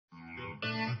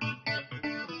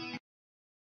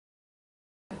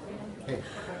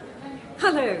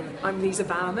Hello, I'm Lisa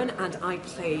Bowerman and I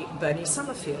play Bernice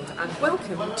Summerfield, and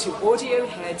welcome to Audio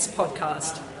Heads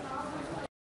podcast.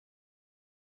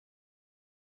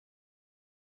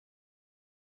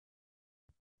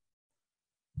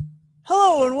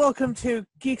 Hello and welcome to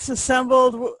Geeks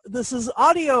Assembled. This is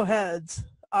Audio Heads,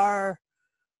 our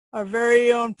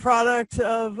very own product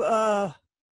of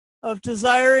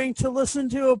desiring to listen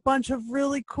to a bunch of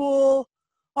really cool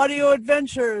audio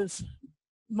adventures,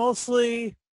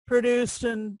 mostly produced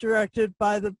and directed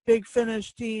by the Big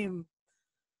Finish team.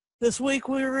 This week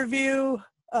we review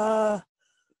the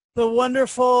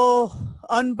wonderful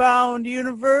Unbound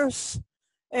Universe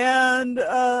and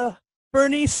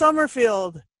Bernice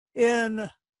Summerfield in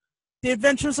The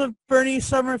Adventures of Bernice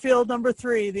Summerfield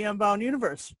 #3, The Unbound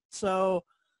Universe. So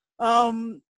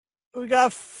we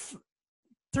got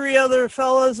three other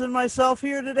fellas and myself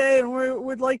here today, and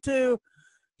we'd like to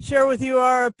share with you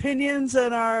our opinions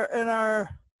and our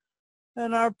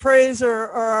praise or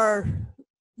our,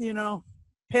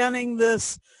 panning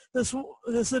this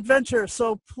adventure.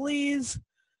 So please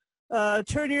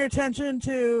turn your attention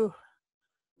to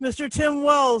Mr. Tim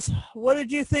Wells. What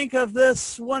did you think of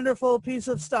this wonderful piece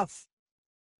of stuff?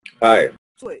 Hi.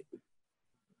 Sweet.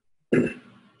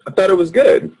 I thought it was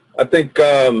good. I think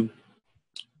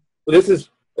this is,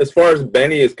 as far as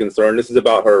Benny is concerned, this is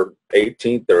about her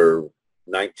 18th or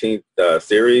 19th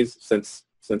series since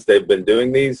they've been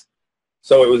doing these.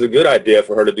 So it was a good idea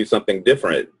for her to do something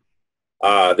different.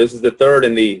 This is the third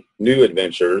in the new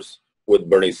adventures with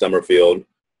Bernice Summerfield.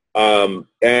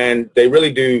 And they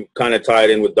really do kind of tie it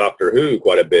in with Doctor Who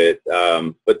quite a bit.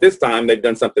 But this time they've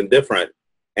done something different.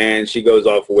 And she goes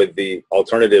off with the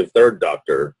alternative third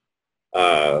Doctor,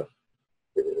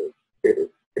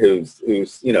 who's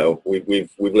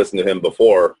we've listened to him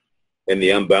before in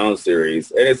the Unbound series,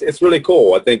 and it's really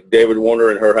cool. I think David Warner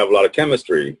and her have a lot of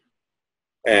chemistry,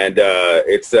 and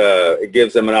it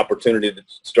gives them an opportunity to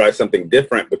try something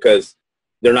different because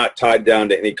they're not tied down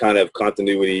to any kind of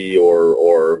continuity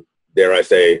or dare I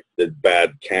say the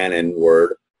bad canon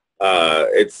word.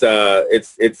 It's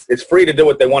free to do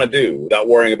what they want to do without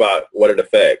worrying about what it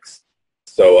affects.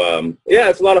 So,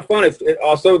 it's a lot of fun.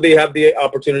 Also, they have the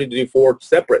opportunity to do 4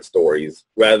 separate stories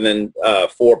rather than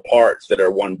 4 parts that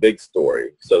are one big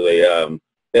story. So they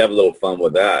have a little fun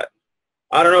with that.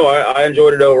 I don't know. I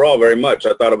enjoyed it overall very much.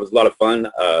 I thought it was a lot of fun.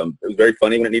 It was very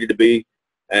funny when it needed to be,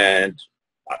 and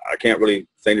I can't really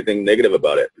say anything negative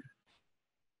about it.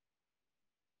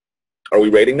 Are we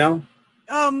rating now?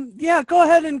 Yeah, go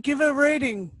ahead and give it a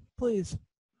rating, please.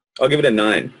 I'll give it a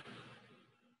 9.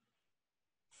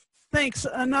 Thanks,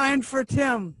 a 9 for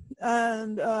Tim.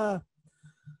 And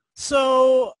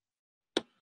so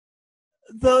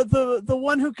the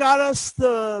one who got us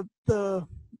the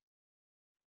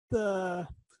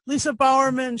Lisa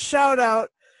Bowerman shout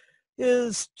out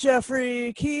is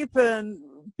Jeffrey Keep and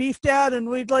Beef Dad, and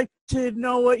we'd like to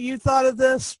know what you thought of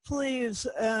this, please.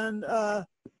 And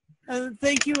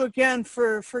thank you again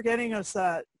for getting us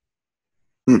that.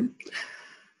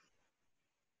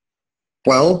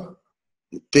 Well,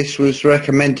 this was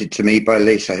recommended to me by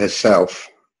Lisa herself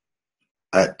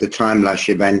at the Time Lash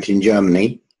event in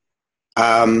Germany.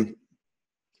 And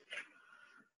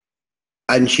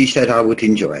she said I would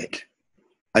enjoy it.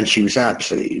 And she was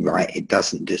absolutely right. It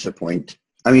doesn't disappoint.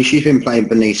 I mean, she's been playing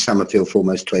Bernice Summerfield for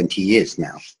almost 20 years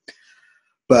now.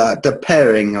 But the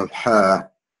pairing of her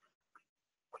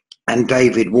and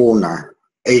David Warner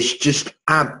is just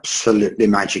absolutely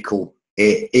magical.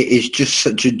 It is just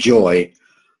such a joy.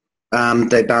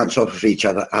 They bounce off of each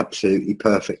other absolutely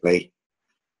perfectly.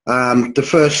 The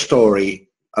first story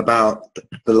about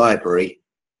the library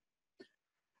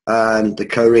and the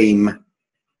Kareem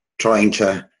trying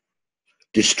to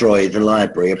destroy the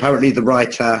library. Apparently the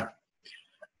writer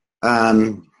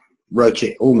wrote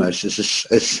it almost as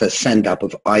a send-up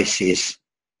of ISIS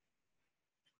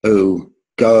who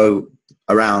go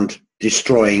around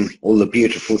destroying all the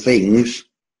beautiful things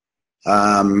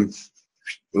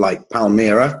like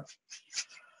Palmyra.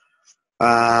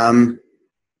 And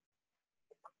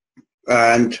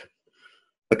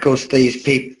of course these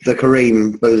people, the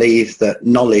Kareem, believe that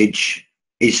knowledge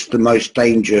is the most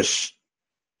dangerous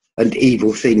and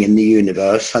evil thing in the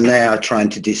universe, and they are trying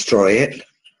to destroy it.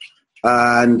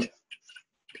 And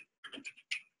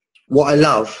what I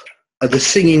love are the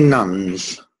singing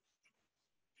nuns.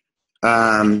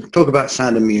 Talk about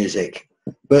Sound of Music,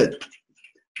 but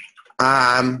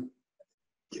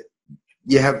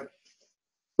you have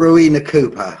Rowena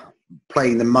Cooper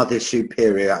playing the Mother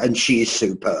Superior, and she is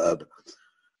superb.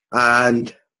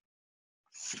 And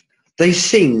they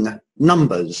sing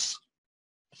numbers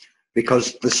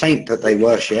because the saint that they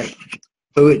worship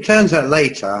who it turns out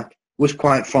later was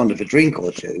quite fond of a drink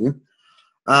or two.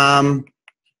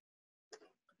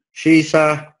 She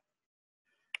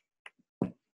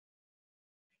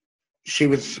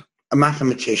was a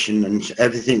mathematician, and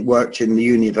everything worked in the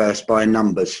universe by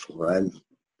numbers for her. And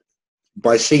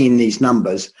by seeing these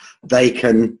numbers, they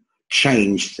can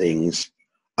change things.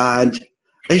 And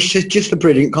it's just a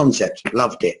brilliant concept.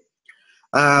 Loved it.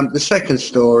 The second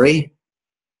story,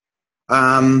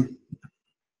 Planet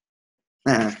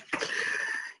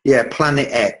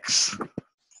X,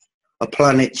 a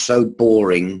planet so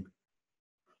boring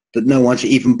that no one's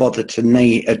even bothered to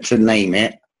name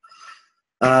it.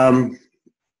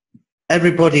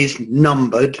 Everybody's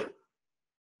numbered.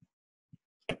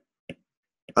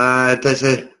 There's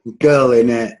a girl in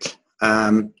it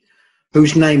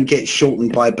whose name gets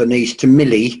shortened by Bernice to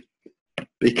Millie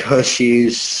because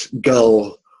she's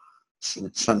girl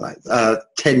something like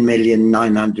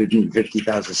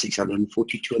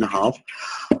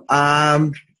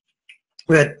 10,950,642.5.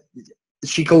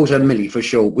 She calls her Millie for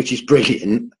short, which is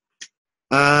brilliant.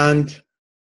 And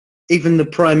even the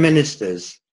prime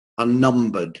ministers are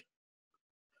numbered.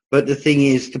 But the thing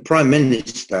is, the prime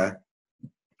minister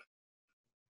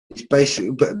is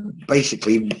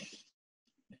basically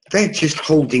they're just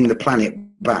holding the planet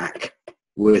back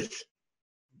with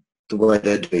the way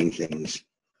they're doing things.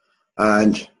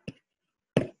 And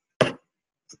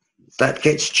that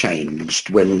gets changed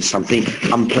when something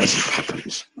unpleasant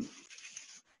happens.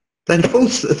 Then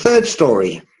the third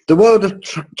story, the world of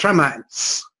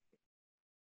Tramats.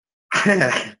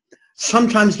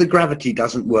 Sometimes the gravity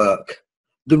doesn't work.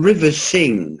 The rivers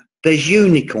sing. There's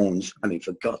unicorns. I mean,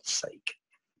 for God's sake.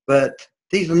 But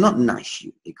these are not nice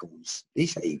unicorns.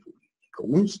 These are evil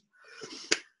unicorns.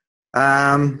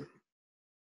 And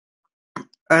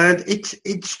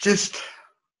it's just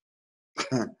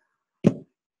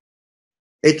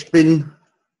it's been,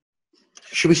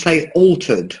 should we say,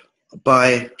 altered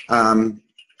by a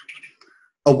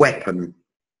weapon.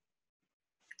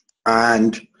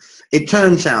 And it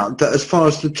turns out that as far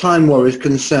as the Time War is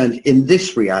concerned in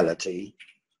this reality,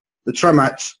 the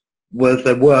Tramats were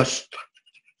the worst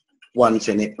ones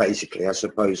in it, basically, I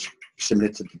suppose, similar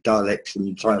to the Daleks and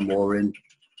the Time War in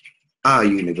our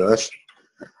universe.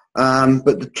 But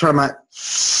the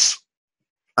Tramats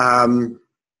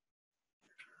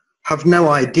have no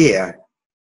idea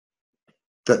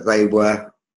that they were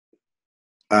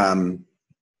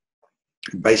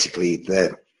basically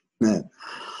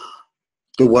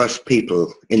the worst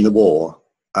people in the war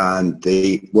and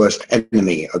the worst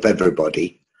enemy of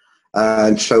everybody.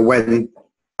 And so when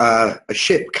a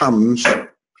ship comes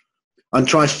and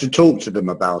tries to talk to them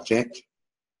about it,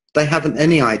 they haven't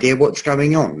any idea what's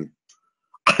going on.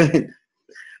 And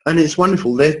it's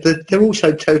wonderful. They're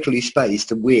also totally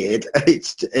spaced and weird.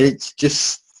 It's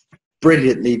just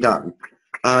brilliantly done.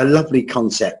 Lovely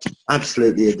concept.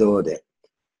 Absolutely adored it.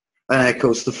 And of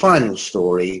course, the final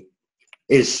story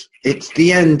is it's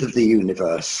the end of the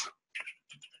universe,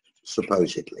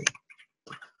 supposedly.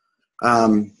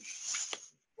 And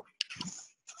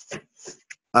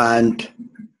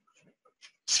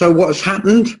so what's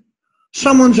happened?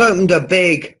 Someone's opened a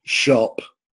big shop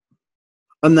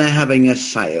and they're having a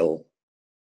sale.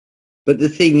 But the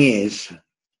thing is,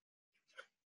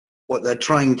 what they're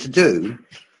trying to do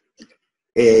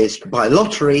is buy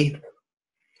lottery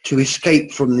to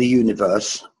escape from the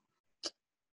universe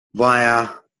via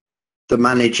the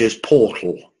manager's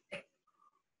portal.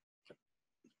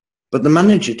 But the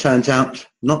manager turns out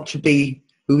not to be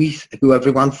who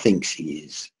everyone thinks he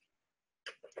is.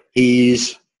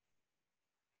 He's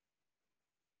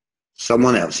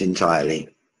someone else entirely.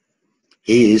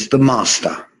 He is the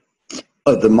master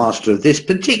of this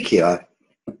particular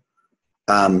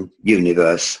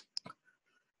universe.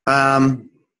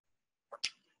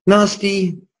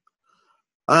 Nasty,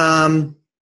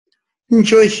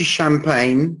 enjoys his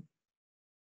champagne,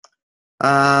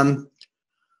 and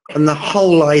the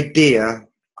whole idea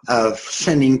of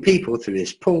sending people through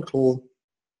this portal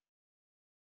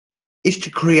is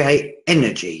to create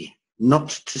energy, not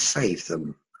to save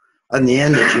them. And the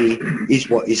energy is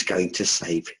what is going to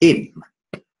save him.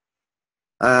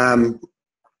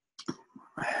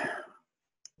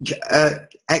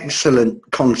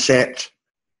 Excellent concept,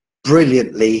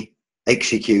 brilliantly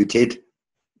executed.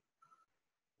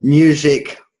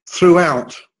 Music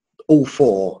throughout all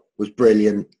four was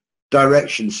brilliant.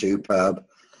 Direction superb.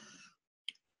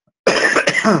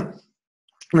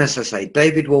 As I say,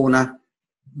 David Warner,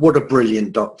 what a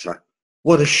brilliant Doctor.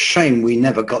 What a shame we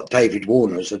never got David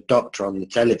Warner as a Doctor on the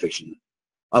television.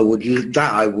 I would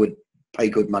pay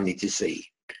good money to see.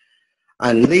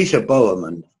 And Lisa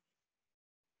Bowerman,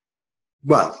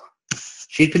 well,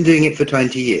 She's been doing it for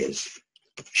 20 years.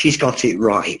 She's got it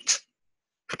right.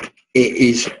 It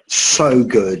is so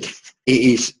good. It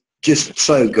is just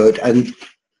so good. And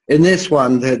in this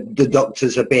one, the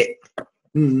doctor's a bit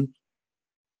when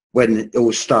it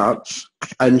all starts,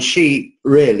 and she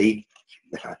really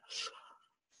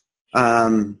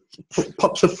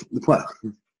pops a, well,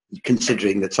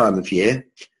 considering the time of year,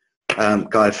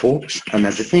 Guy Fawkes and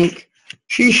everything,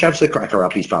 she shoves a cracker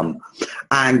up his bum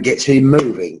and gets him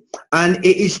moving. And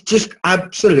it is just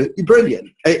absolutely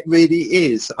brilliant. It really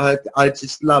is. I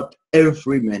just loved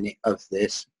every minute of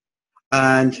this.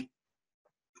 And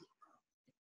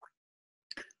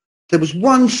there was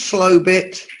one slow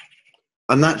bit,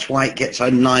 and that's why it gets a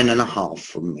 9.5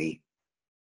 from me.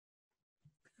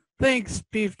 Thanks,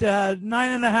 Beef Dad.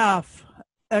 9.5.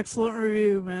 Excellent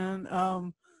review,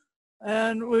 man.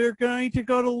 And we're going to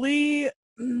go to Lee.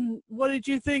 What did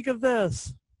you think of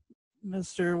this,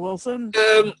 Mr. Wilson?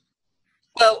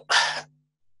 Well,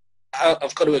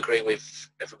 I've got to agree with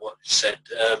everyone who said.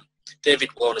 David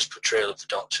Warner's portrayal of the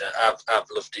Doctor, I've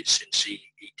loved it since he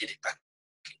did it back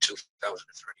in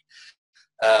 2003.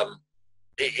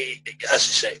 As I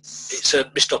say, it's a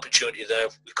missed opportunity there.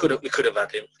 We could have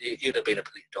had him. He'd have been a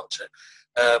brilliant Doctor.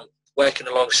 Working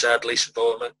alongside Lisa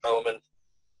Bowman,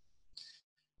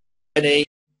 Benny.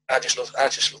 I just love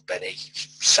Benny.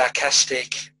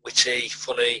 Sarcastic, witty,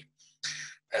 funny.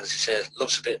 As I say,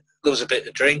 loves a bit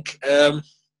of drink.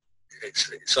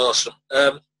 It's awesome.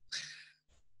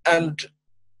 And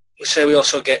we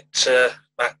also get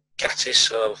Matt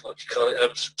Gatiss, or what do you call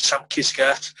it, Sam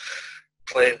Kisgart,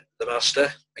 playing the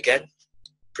Master again.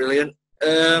 Brilliant.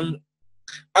 The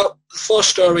 4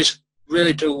 stories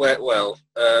really do work well.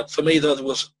 For me, though, there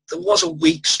was a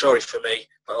weak story for me,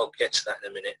 but I'll get to that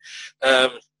in a minute.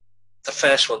 The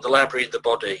first one, The Library and the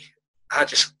Body,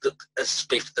 the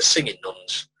singing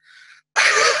nuns.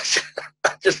 I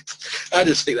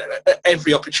just think that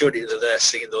every opportunity that they're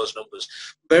singing those numbers,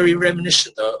 very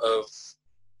reminiscent though of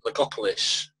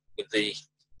Legopolis with the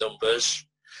numbers,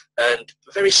 and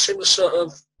very similar sort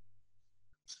of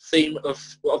theme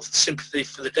of sympathy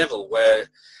for the devil, where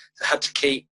they had to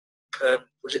keep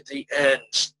was it the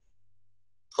urns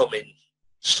humming,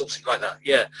 something like that.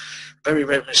 Yeah, very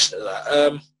reminiscent of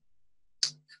that.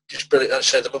 Just brilliant. I'd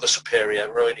say the Mother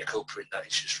Superior, Rowena Cooper in that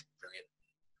is just brilliant.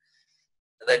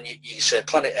 And then you say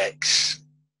Planet X.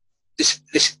 This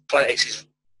Planet X is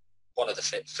one of the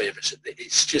favourites.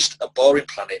 It's just a boring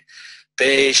planet.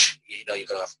 Beige, you've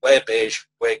got to wear beige,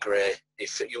 wear grey.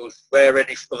 If you wear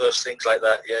any of those things like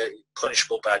that, yeah,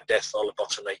 punishable by death or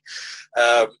lobotomy.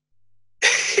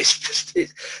 It's just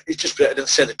brilliant. And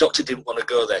say the Doctor didn't want to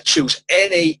go there. Choose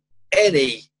any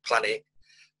planet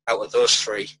out of those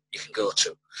 3 you can go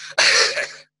to.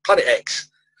 Planet X,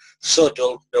 so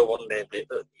dull, no one named it,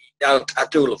 but I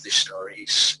do love this story.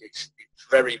 It's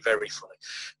very, very funny.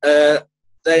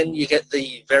 Then you get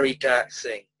the very dark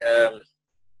thing. I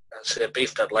said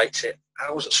Beef Dad liked it.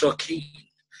 I wasn't so keen.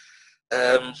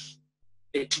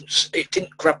 It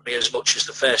didn't grab me as much as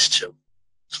the first 2, to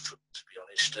be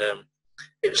honest.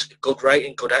 It was good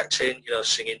writing, good acting,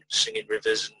 singing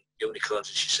rivers and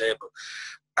unicorns, as you say, but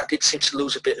I did seem to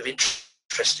lose a bit of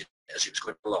interest in it as it was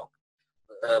going along.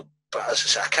 But as I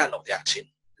say, I can't knock the acting.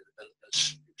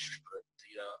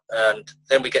 And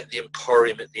then we get the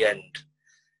Emporium at the end.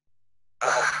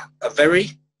 A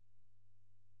very,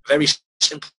 very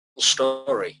simple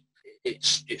story.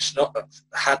 It's not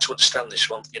hard to understand, this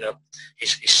one.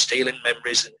 He's stealing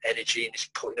memories and energy, and he's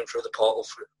putting them through the portal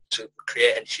to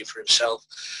create energy for himself.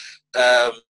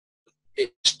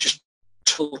 It's just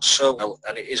told so well,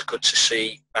 and it is good to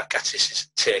see Matt Gattis'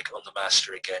 take on the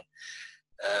Master again.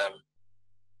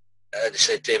 They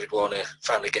say David Warner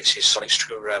finally gets his sonic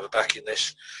screwdriver back in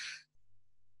this.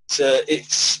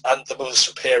 And the Mother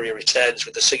Superior returns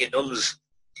with the singing nuns.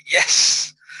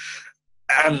 Yes,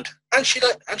 and she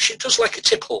does like a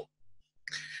tipple.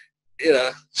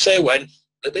 Say when, a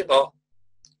little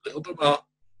bit more,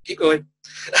 keep going.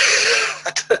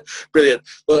 Brilliant.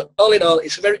 But all in all,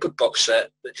 it's a very good box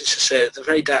set. But just to say, the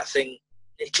very dark thing,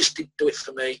 it just didn't do it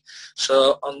for me.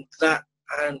 So on that,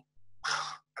 I'm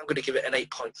going to give it an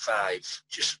 8.5.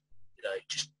 Just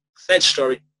third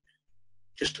story,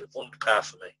 just a one par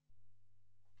for me.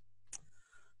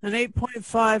 An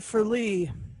 8.5 for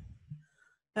Lee.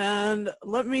 And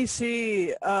let me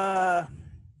see. I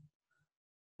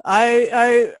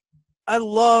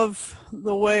love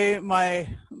the way my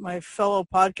fellow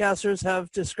podcasters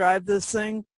have described this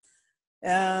thing,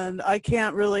 and I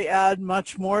can't really add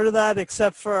much more to that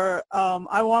except for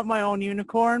I want my own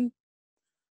unicorn,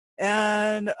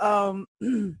 and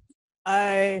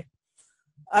I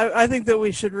I think that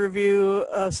we should review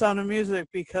Sound of Music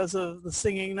because of the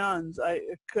singing nuns. I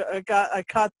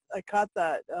caught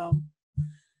that,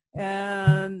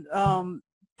 and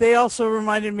they also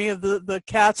reminded me of the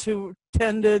cats who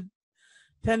tended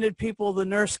people, the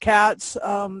nurse cats.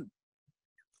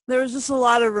 There was just a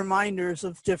lot of reminders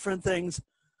of different things.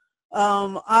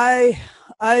 I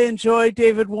enjoy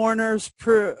David Warner's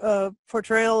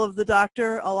portrayal of the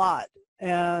Doctor a lot,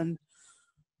 and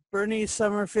Bernice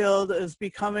Summerfield is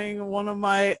becoming one of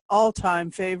my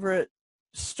all-time favorite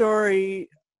story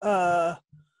arcs.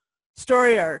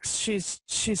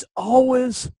 She's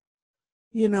always,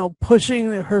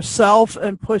 pushing herself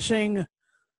and pushing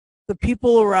the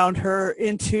people around her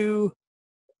into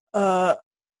a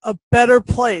better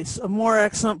place, a more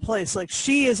excellent place. Like,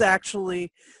 she is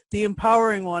actually the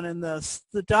empowering one in this.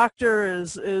 The Doctor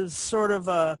is sort of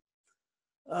a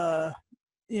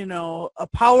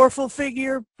powerful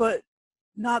figure, but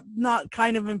not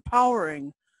kind of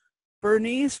empowering.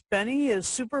 Benny is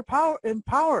super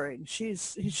empowering.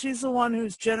 She's the one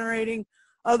who's generating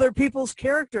other people's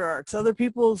character arcs, other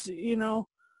people's,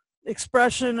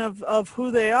 expression of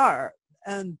who they are.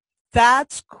 And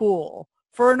that's cool.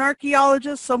 For an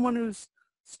archaeologist, someone who's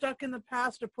stuck in the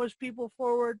past to push people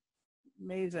forward,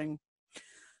 amazing.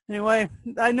 Anyway,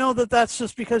 I know that that's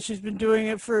just because she's been doing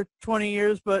it for 20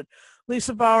 years, but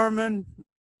Lisa Bowerman,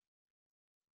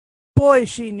 boy,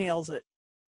 she nails it.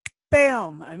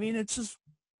 Bam! I mean, it's just,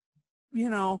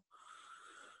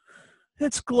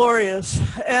 it's glorious.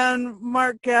 And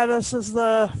Mark Gatiss is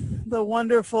the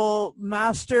wonderful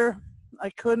master. I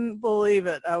couldn't believe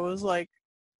it. I was like,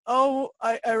 oh,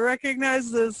 I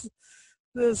recognize this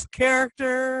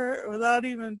character without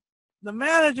even, the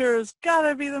manager has got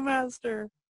to be the master.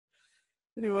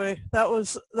 Anyway, that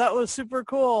was super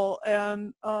cool.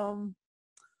 And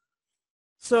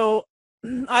so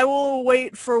I will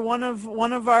wait for one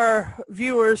of our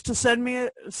viewers to send me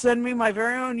my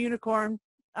very own unicorn.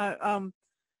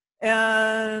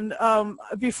 And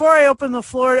before I open the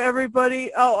floor to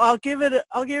everybody, I'll give it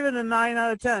a 9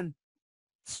 out of 10.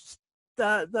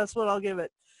 That's what I'll give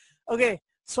it. Okay,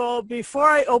 so before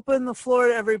I open the floor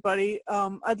to everybody,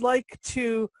 I'd like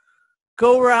to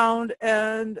go around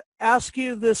and ask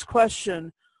you this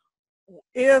question.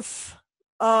 If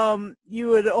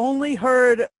you had only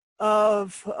heard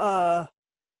of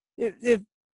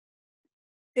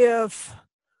if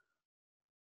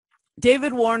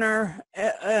David Warner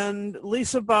and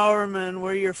Lisa Bowerman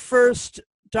were your first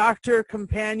Doctor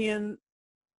companion,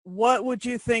 what would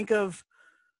you think of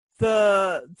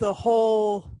the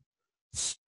whole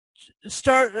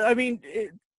start? I mean,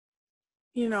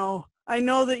 I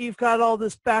know that you've got all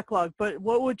this backlog, but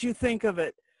what would you think of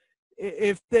it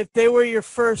if they were your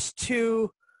first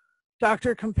two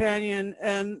Doctor companion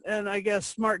and I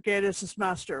guess Mark Gatiss is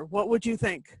master? What would you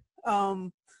think?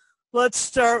 Let's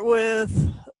start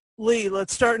with Lee.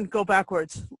 Let's start and go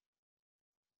backwards.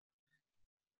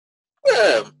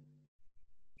 Yeah,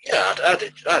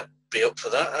 I'd be up for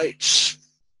that. I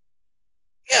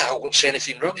wouldn't see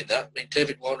anything wrong in that. I mean,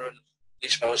 David Warner and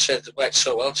Lisa Bowerman said they worked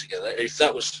so well together. If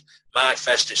that was my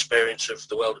first experience of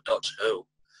the world of Doctor Who,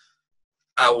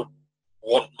 I would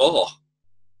want more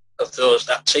of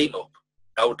that team up.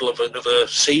 I would love another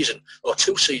season or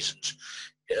 2 seasons.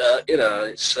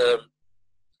 It's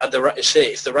and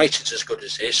if the writing's as good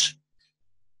as this,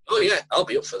 oh yeah, I'll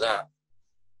be up for that.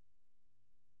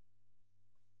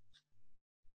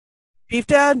 Beef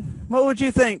Dad, what would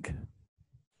you think?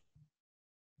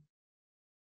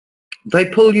 They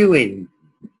pull you in,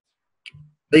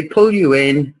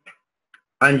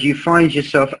 and you find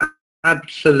yourself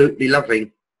absolutely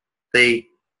loving the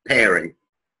pairing.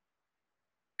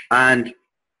 And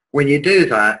when you do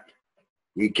that,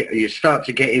 you start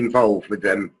to get involved with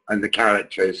them and the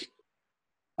characters.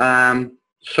 So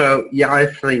yeah, I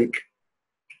think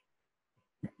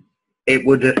it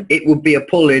would be a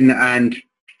pull-in and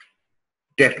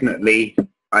definitely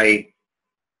a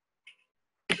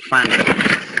fan.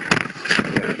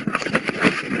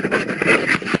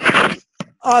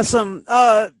 Awesome.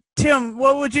 Tim,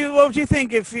 what would you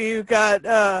think if you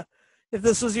got if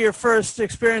this was your first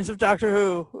experience of Doctor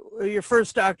Who, your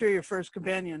first Doctor, your first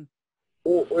companion?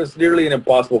 Well, it's nearly an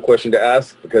impossible question to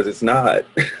ask because it's not.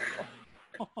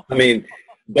 I mean,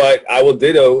 but I will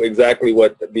ditto exactly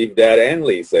what Beef Dad and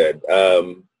Lee said.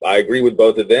 I agree with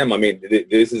both of them. I mean,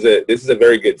 this is a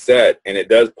very good set, and it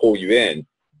does pull you in.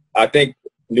 I think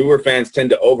newer fans tend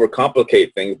to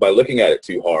overcomplicate things by looking at it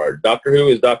too hard. Doctor Who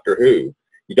is Doctor Who.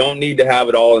 You don't need to have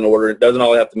it all in order. It doesn't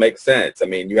all have to make sense. I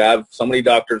mean, you have so many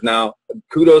Doctors now.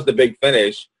 Kudos to Big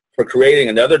Finish for creating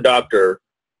another Doctor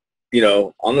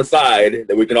on the side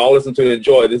that we can all listen to and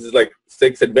enjoy. This is like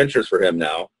 6 adventures for him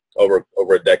now, over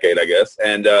a decade, I guess.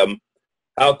 And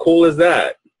how cool is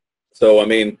that? So, I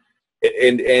mean,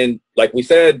 and like we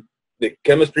said, the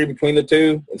chemistry between the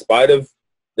two, in spite of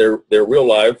their real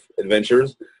life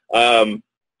adventures,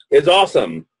 is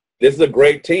awesome. This is a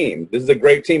great team.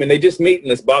 And they just meet in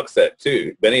this box set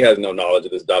too. Benny has no knowledge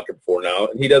of this doctor before now,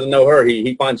 and he doesn't know her.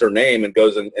 He finds her name and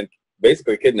goes and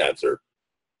basically kidnaps her.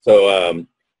 So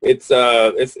it's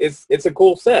a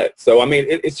cool set. So I mean,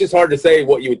 it's just hard to say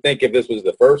what you would think if this was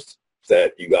the first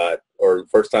set you got or the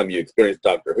first time you experienced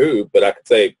Doctor Who. But I could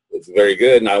say it's very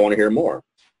good, and I want to hear more.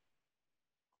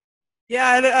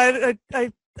 Yeah,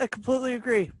 I completely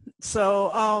agree.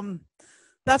 So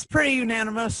that's pretty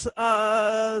unanimous.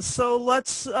 So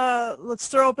let's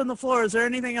throw open the floor. Is there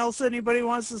anything else anybody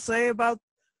wants to say about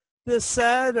this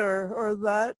set or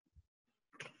that?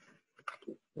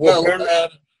 Well, go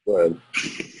ahead.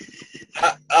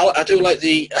 I do like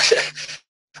the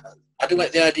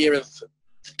idea of the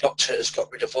Doctor has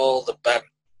got rid of all the bad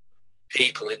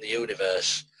people in the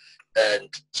universe, and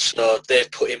so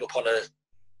they've put him up on a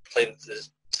plane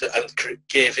and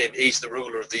gave him, he's the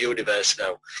ruler of the universe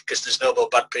now because there's no more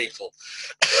bad people.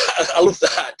 I love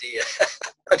that idea.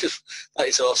 That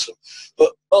is awesome.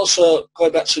 But also,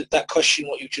 going back to that question,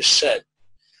 what you just said,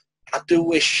 I do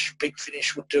wish Big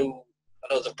Finish would do, I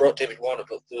know they've brought David Warner,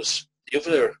 but there was the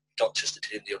other Doctors that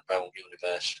did in the Unbound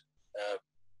Universe,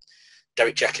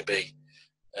 Derek Jacobi,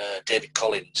 David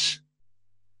Collins,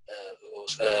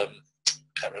 can't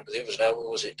remember the others now,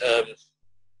 what was it?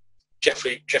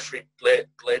 Jeffrey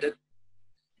Bladen.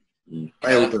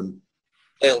 Bladen,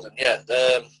 yeah.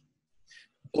 It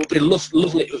would be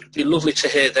lovely. It would be lovely to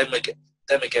hear them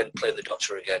again playing the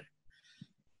Doctor again.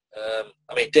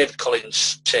 I mean, David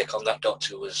Collins' take on that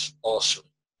Doctor was awesome.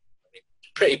 I mean,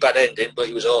 pretty bad ending, but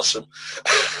he was awesome.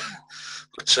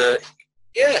 But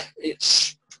yeah,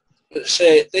 it's.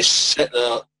 Say this set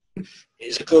though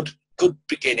is a good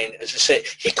beginning. As I say,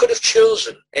 he could have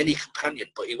chosen any companion,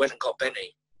 but he went and got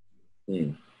Benny.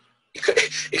 He could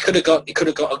have gone.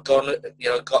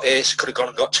 Got Ace. Could have gone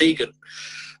and got Tegan.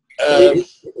 To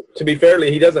be fair,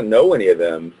 he doesn't know any of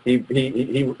them. He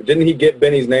didn't he get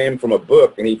Benny's name from a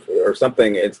book or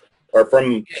something. Or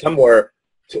from somewhere.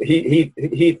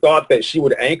 He thought that she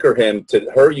would anchor him to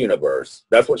her universe.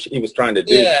 That's what he was trying to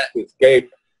do, to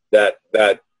escape that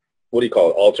what do you call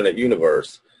it, alternate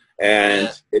universe, and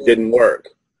it didn't work.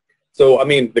 So, I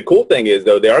mean, the cool thing is,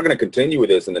 though, they are going to continue with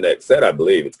this in the next set, I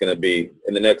believe. It's going to be,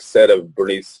 in the next set of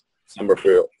Bernice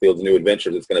Summerfield's New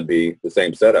Adventures, it's going to be the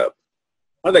same setup.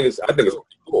 I think it's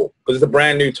cool, because it's a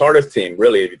brand new TARDIS team,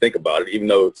 really, if you think about it, even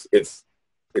though it's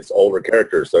older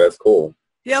characters, so that's cool.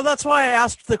 Yeah, that's why I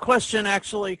asked the question,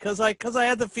 actually, because I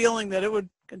had the feeling that it would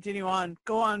continue on.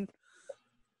 Go on.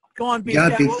 Yeah,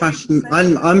 I'd be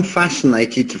I'm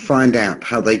fascinated to find out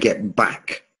how they get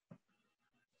back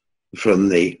from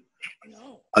the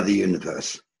other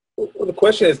universe. Well, the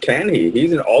question is, can he?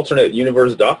 He's an alternate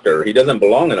universe Doctor. He doesn't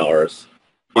belong in ours.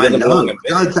 I know.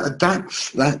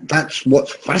 That's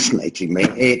what's fascinating me.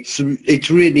 It's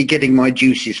really getting my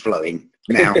juices flowing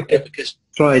now.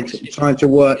 trying to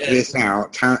work this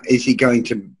out. How is he going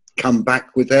to come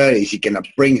back with her? Is he going to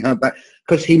bring her back?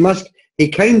 Because he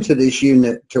came to this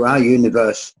to our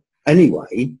universe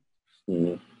anyway.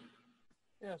 Yes.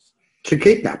 To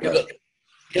kidnap her.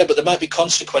 Yeah, but there might be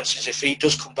consequences if he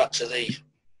does come back to the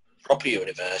proper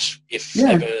universe. If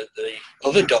ever the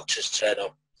other Doctors turn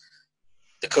up,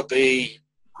 there could be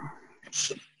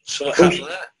something happen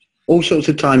there. All sorts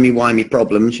of timey-wimey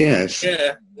problems, yes.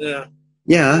 Yeah.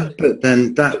 Yeah, but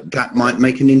then that might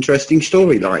make an interesting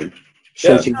storyline.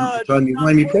 Sorting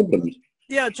timey-wimey problems.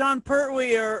 Yeah, John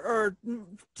Pertwee or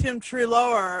Tim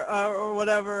Treloar or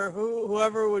whatever,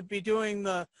 whoever would be doing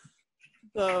the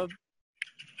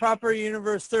proper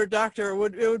universe Third Doctor,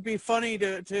 it would be funny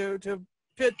to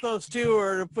pit those two,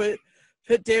 or to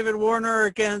pit David Warner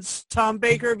against Tom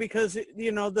Baker, because his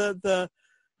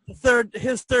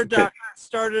third Doctor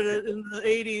started in the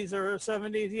 80s or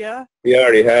 70s. Yeah. He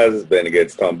already has been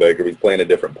against Tom Baker. He's playing a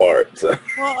different part. So.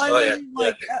 Well,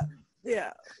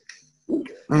 yeah.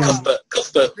 Cuthbert.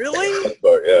 Really?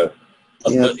 Cuthbert,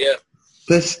 yeah.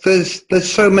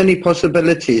 There's so many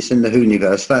possibilities in the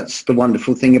Whoniverse. That's the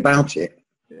wonderful thing about it.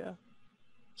 Yeah.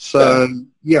 So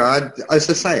as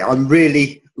I say, I'm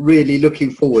really, really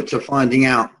looking forward to finding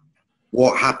out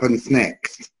what happens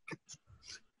next.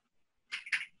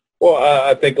 Well,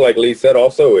 I think, like Lee said,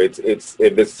 also, it's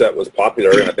if this set was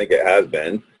popular, and I think it has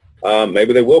been,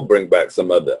 maybe they will bring back some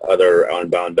of the other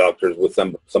Unbound Doctors with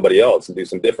somebody else and do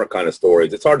some different kind of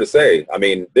stories. It's hard to say. I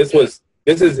mean, this was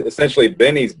this is essentially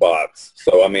Benny's box.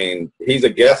 So I mean, he's a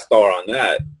guest star on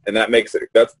that, and that makes it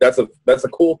that's a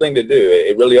cool thing to do.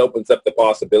 It really opens up the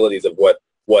possibilities of what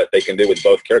they can do with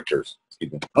both characters.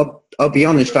 Excuse me. I'll be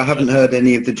honest. I haven't heard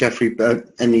any of the Jeffrey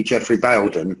Belden.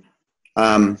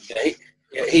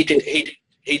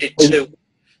 He did too.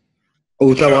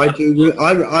 Although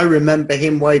I remember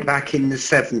him way back in the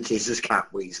 70s as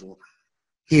Catweasel.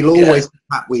 He'll always be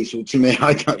Catweasel to me.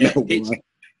 I don't know why.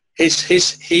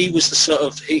 He was the sort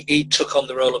of he took on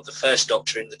the role of the first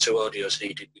Doctor in the two audios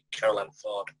he did with Carol Ann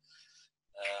Ford.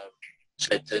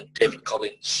 Said that David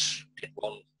Collins did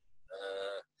one.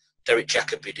 Derek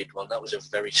Jacobi did one. That was a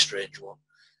very strange one.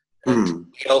 And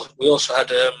we also had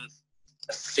a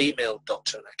female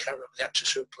Doctor, and I can't remember the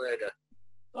actress who played her.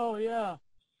 Oh yeah.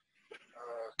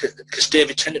 Because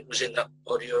David Tennant was in that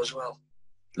audio as well.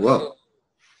 Well,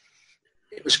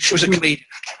 she was a comedian.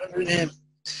 I can't remember her name.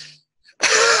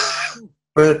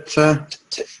 But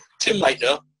Tim might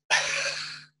know.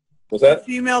 Was that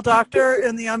Female Doctor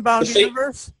in the Unbound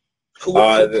Universe? Who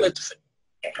played the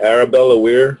Arabella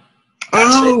Weir?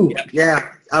 Oh,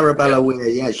 yeah, Arabella Weir.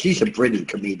 Yeah, she's a brilliant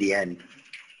comedian.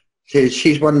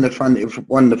 She's one of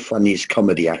the funniest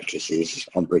comedy actresses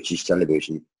on British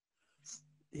television.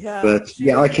 Yeah. But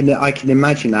yeah, I can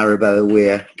imagine Arabella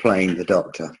Weir playing the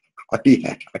Doctor.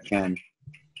 Yeah, I can.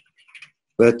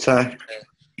 But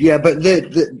yeah, but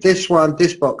this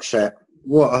box set,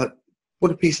 what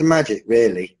a piece of magic,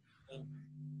 really.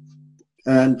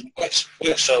 And works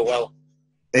so well.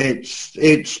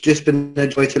 It's just been a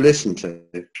joy to listen to.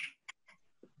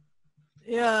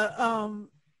 Yeah,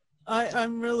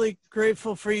 I'm really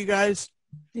grateful for you guys,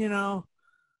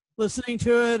 listening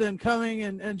to it and coming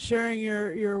and sharing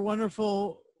your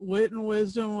wonderful wit and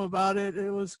wisdom about it.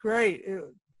 It was great.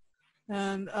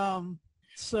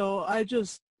 So I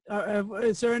just,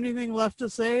 is there anything left to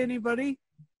say, anybody?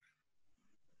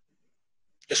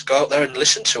 Just go out there and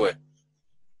listen to it.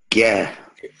 Yeah.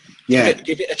 Yeah.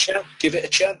 Give it a chance. Give it a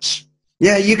chance.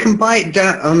 Yeah, you can buy it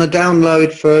on a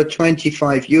download for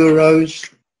 €25.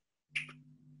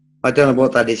 I don't know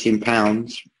what that is in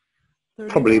pounds.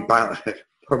 Probably about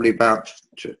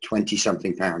 20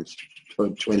 something pounds.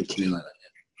 20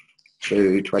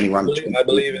 to 21. I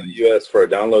believe in the US for a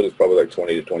download is probably like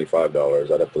 $20 to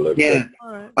 $25. I'd have to look. Yeah.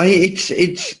 Right.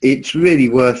 It's really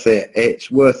worth it.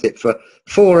 It's worth it for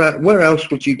 4 hours. Where else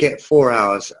would you get 4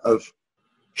 hours of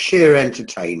sheer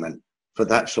entertainment for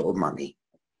that sort of money?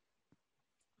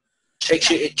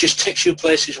 It just takes you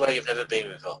places where you've never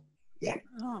been before. Yeah.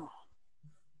 Oh.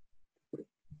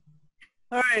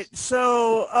 All right.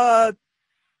 So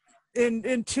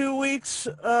in 2 weeks,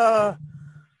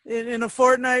 in a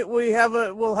fortnight,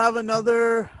 we'll have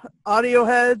another Audio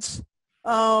Heads.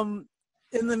 In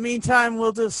the meantime,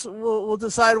 we'll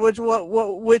decide which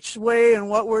way and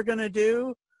what we're gonna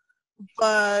do.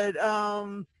 But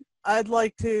I'd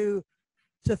like to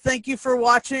thank you for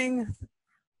watching.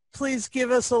 Please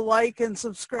give us a like and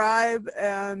subscribe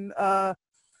and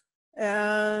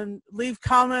leave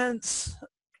comments.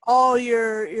 All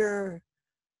your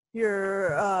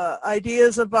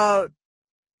ideas about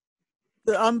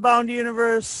the Unbound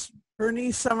Universe,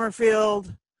 Bernice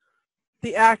Summerfield,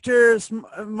 the actors,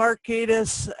 Mark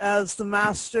Gatiss as the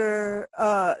Master.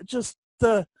 Just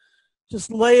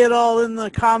lay it all in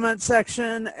the comment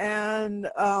section, and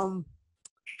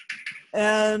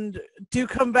do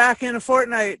come back in a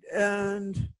fortnight.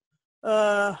 And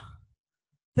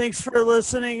thanks for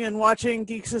listening and watching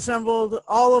Geeks Assembled.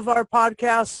 All of our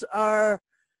podcasts are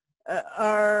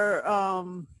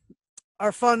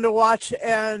fun to watch,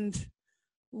 and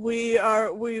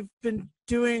we've been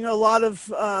doing a lot of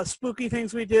spooky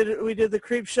things. We did the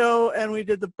Creep Show, and we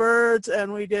did the Birds,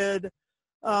 and we did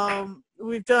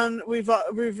we've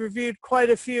reviewed quite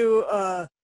a few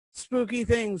spooky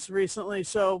things recently.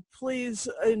 So please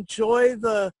enjoy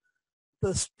the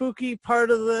spooky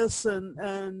part of this,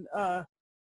 and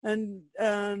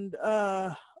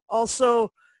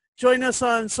also join us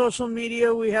on social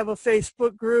media. We have a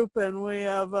Facebook group, and we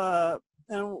have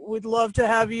and we'd love to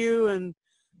have you,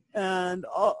 and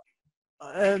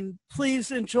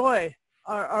please enjoy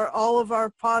all of our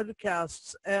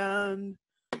podcasts, and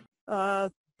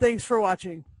thanks for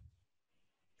watching.